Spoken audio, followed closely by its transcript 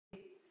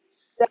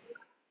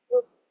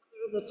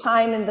the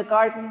time in the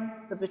garden,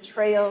 the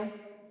betrayal,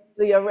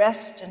 the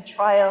arrest and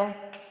trial,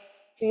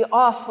 the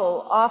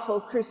awful,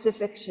 awful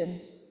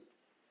crucifixion,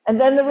 and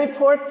then the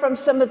report from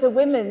some of the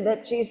women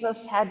that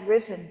Jesus had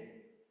risen.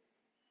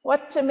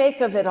 What to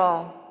make of it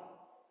all?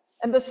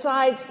 And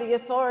besides, the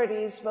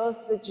authorities, both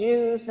the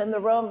Jews and the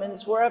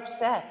Romans, were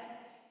upset,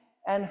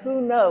 and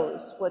who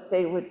knows what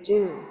they would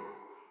do.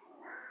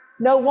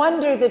 No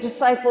wonder the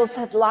disciples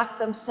had locked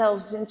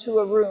themselves into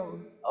a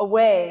room,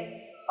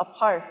 away,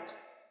 apart,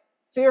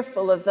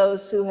 fearful of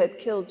those who had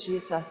killed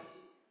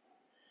Jesus.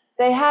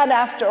 They had,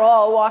 after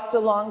all, walked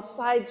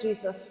alongside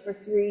Jesus for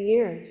 3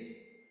 years.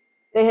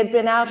 They had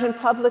been out in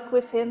public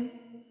with him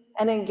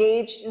and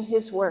engaged in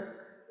his work.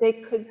 They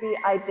could be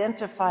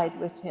identified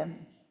with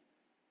him.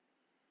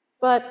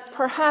 But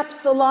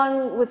perhaps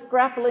along with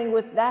grappling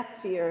with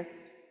that fear,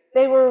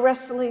 they were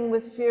wrestling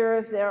with fear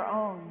of their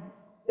own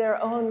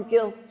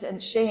guilt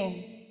and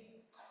shame.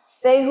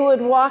 They who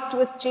had walked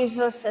with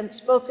Jesus and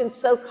spoken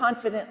so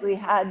confidently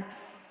had,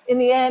 in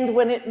the end,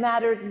 when it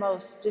mattered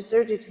most,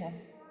 deserted him.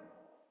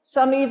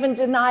 Some even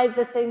denied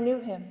that they knew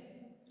him.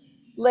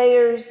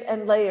 Layers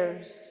and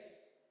layers: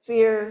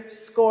 fear,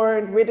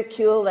 scorn,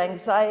 ridicule,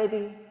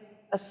 anxiety,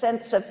 a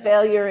sense of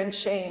failure and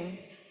shame,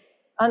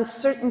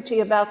 uncertainty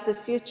about the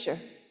future.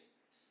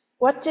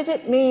 What did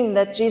it mean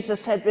that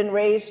Jesus had been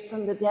raised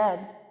from the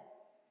dead?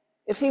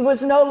 If he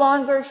was no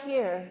longer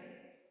here,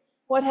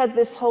 what had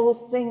this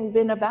whole thing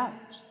been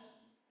about?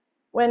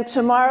 When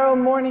tomorrow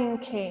morning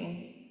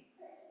came,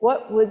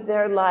 what would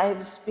their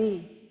lives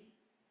be?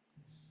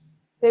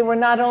 They were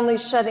not only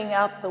shutting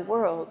out the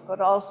world,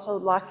 but also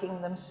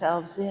locking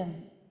themselves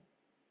in.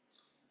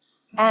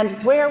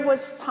 And where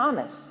was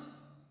Thomas?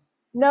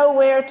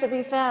 Nowhere to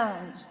be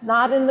found,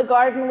 not in the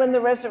garden when the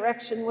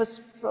resurrection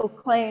was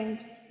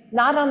proclaimed,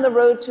 not on the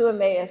road to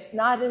Emmaus,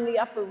 not in the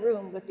upper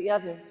room with the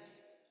others.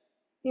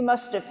 He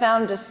must have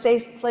found a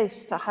safe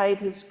place to hide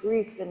his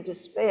grief and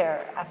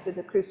despair after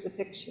the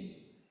crucifixion.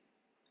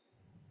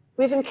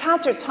 We've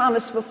encountered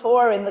Thomas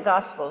before in the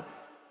Gospels,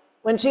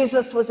 when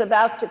Jesus was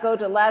about to go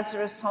to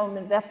Lazarus' home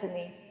in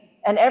Bethany,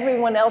 and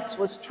everyone else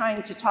was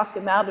trying to talk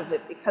him out of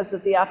it because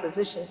of the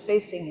opposition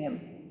facing him.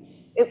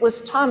 It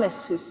was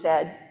Thomas who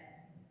said,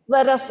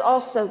 "Let us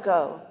also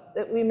go,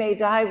 that we may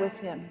die with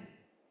him."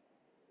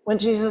 When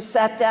Jesus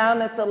sat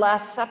down at the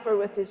Last Supper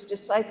with his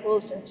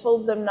disciples and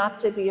told them not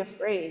to be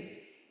afraid,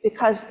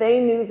 because they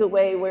knew the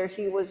way where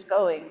he was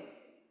going,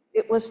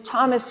 it was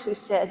Thomas who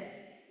said,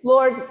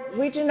 "Lord,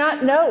 we do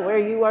not know where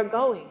you are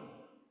going.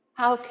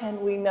 How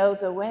can we know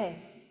the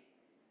way?"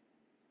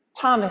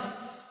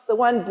 Thomas, the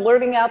one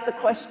blurting out the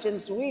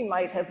questions we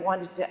might have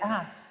wanted to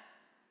ask,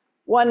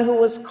 one who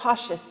was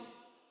cautious,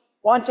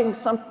 wanting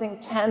something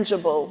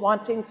tangible,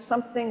 wanting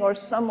something or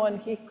someone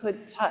he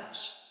could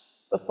touch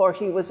before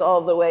he was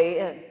all the way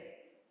in.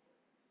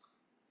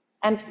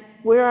 And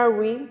where are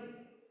we?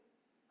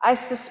 I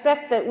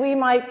suspect that we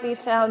might be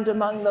found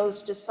among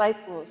those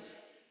disciples,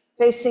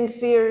 facing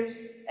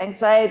fears,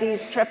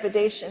 anxieties,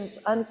 trepidations,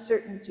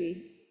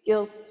 uncertainty,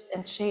 guilt,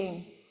 and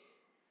shame.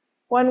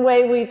 One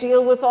way we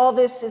deal with all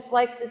this is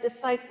like the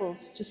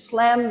disciples, to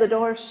slam the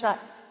door shut,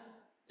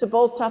 to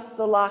bolt up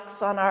the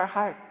locks on our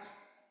hearts,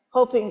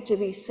 hoping to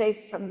be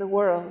safe from the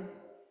world,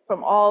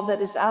 from all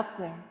that is out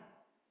there,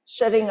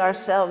 shutting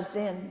ourselves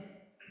in.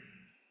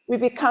 We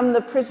become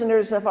the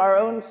prisoners of our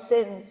own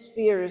sins,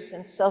 fears,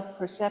 and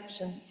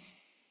self-perceptions.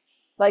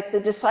 Like the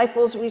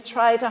disciples, we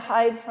try to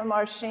hide from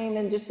our shame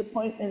and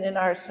disappointment in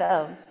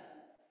ourselves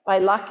by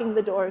locking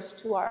the doors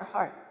to our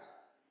hearts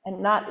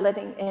and not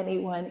letting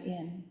anyone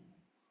in.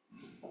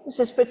 This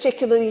is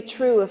particularly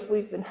true if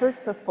we've been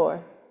hurt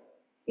before.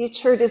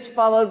 Each hurt is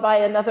followed by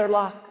another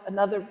lock,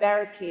 another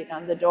barricade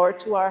on the door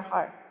to our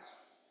hearts.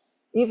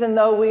 Even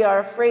though we are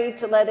afraid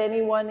to let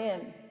anyone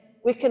in,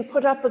 we can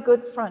put up a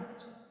good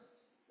front.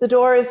 The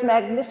door is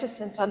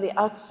magnificent on the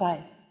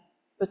outside,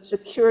 but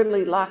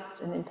securely locked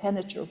and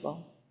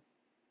impenetrable.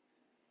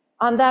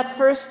 On that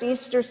first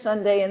Easter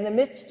Sunday, in the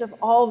midst of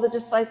all the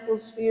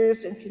disciples'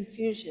 fears and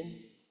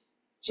confusion,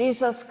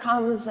 Jesus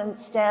comes and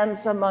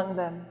stands among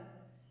them.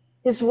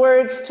 His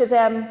words to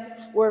them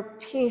were,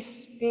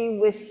 "Peace be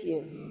with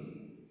you."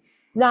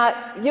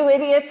 Not, "You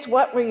idiots,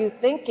 what were you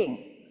thinking?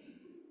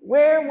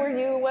 Where were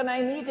you when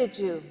I needed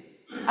you?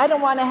 I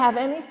don't want to have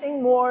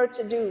anything more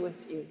to do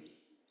with you.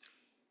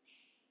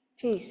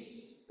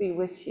 Peace be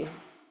with you."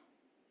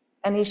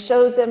 And he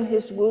showed them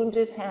his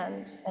wounded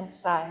hands and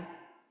side.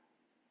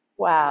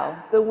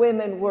 Wow, the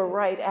women were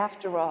right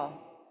after all.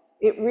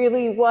 It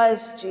really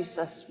was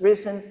Jesus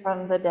risen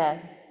from the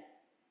dead.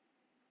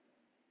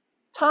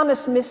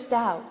 Thomas missed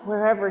out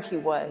wherever he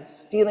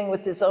was, dealing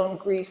with his own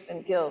grief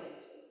and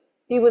guilt.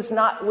 He was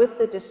not with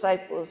the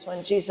disciples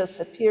when Jesus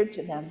appeared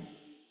to them.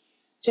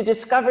 To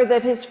discover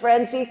that his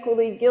friends,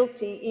 equally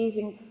guilty,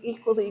 even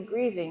equally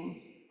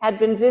grieving, had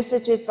been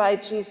visited by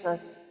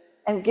Jesus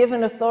and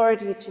given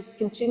authority to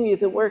continue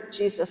the work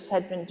Jesus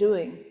had been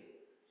doing,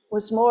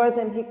 was more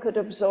than he could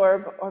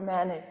absorb or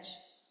manage.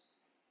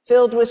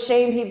 Filled with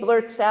shame, he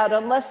blurts out,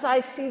 "Unless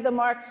I see the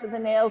marks of the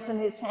nails in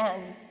his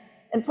hands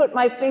and put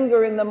my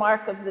finger in the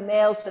mark of the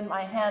nails and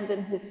my hand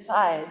in his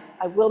side,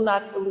 I will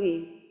not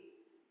believe.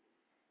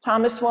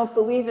 Thomas won't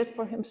believe it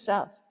for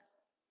himself.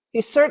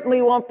 He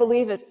certainly won't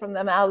believe it from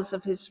the mouths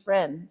of his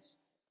friends.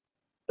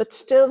 But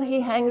still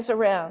he hangs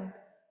around,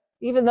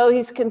 even though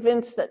he's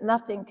convinced that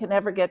nothing can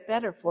ever get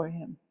better for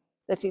him,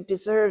 that he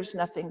deserves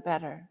nothing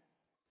better.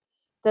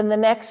 Then the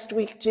next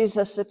week,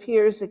 Jesus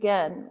appears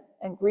again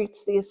and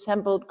greets the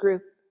assembled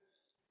group.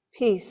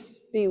 Peace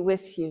be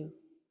with you.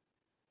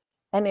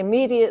 And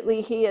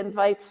immediately he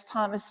invites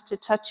Thomas to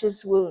touch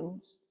his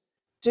wounds.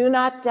 Do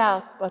not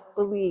doubt, but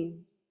believe.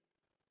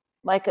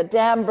 Like a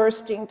dam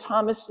bursting,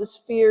 Thomas's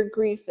fear,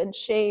 grief, and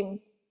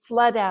shame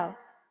flood out,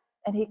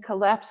 and he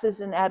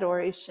collapses in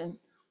adoration.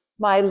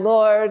 My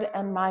Lord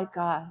and my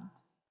God.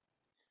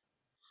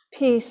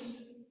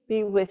 Peace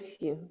be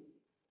with you.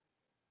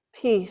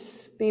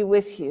 Peace be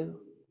with you.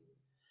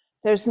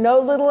 There's no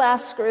little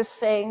asterisk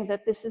saying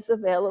that this is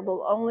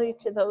available only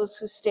to those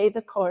who stay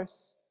the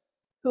course,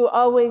 who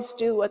always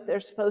do what they're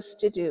supposed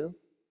to do.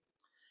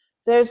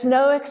 There's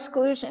no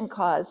exclusion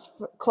clause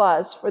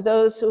for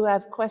those who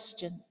have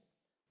questioned,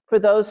 for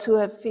those who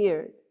have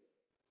feared,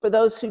 for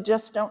those who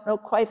just don't know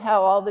quite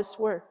how all this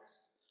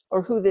works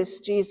or who this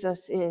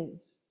Jesus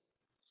is.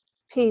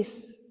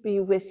 Peace be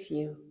with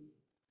you.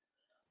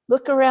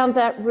 Look around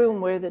that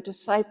room where the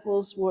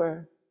disciples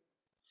were.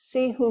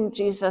 See whom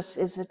Jesus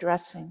is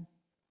addressing.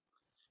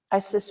 I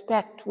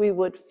suspect we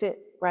would fit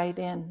right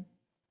in.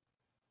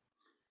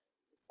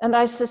 And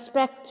I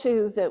suspect,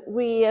 too, that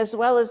we, as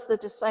well as the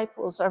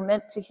disciples, are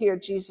meant to hear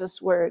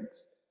Jesus'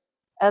 words.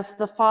 As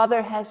the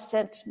Father has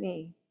sent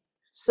me,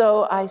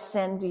 so I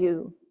send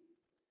you.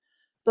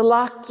 The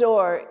locked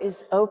door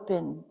is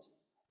opened.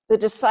 The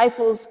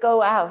disciples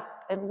go out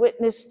and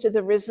witness to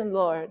the risen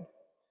Lord.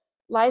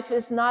 Life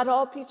is not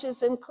all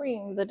peaches and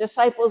cream. The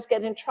disciples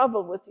get in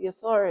trouble with the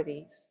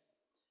authorities.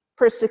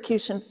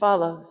 Persecution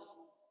follows.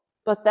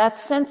 But that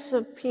sense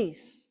of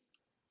peace,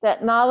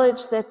 that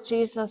knowledge that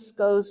Jesus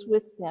goes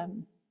with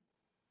them,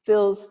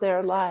 fills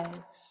their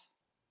lives.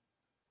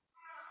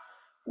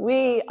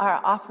 We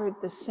are offered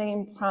the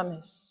same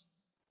promise.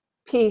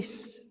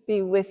 Peace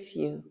be with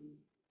you.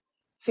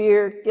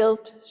 Fear,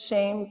 guilt,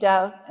 shame,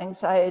 doubt,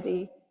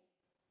 anxiety,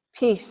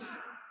 peace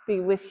be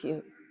with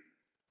you.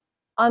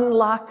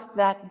 Unlock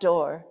that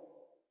door.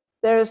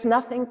 There is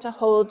nothing to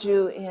hold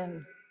you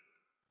in.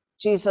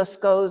 Jesus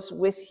goes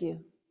with you.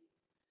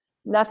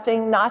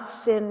 Nothing, not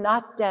sin,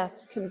 not death,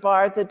 can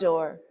bar the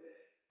door.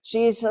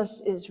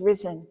 Jesus is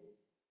risen,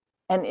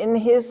 and in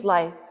his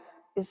life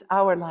is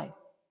our life.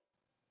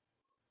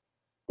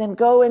 Then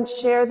go and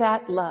share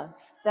that love,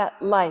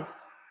 that life.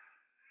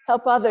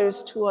 Help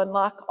others to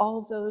unlock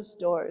all those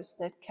doors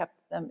that kept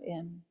them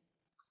in.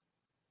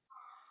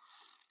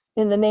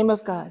 In the name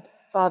of God,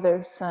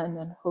 Father, Son,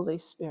 and Holy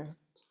Spirit.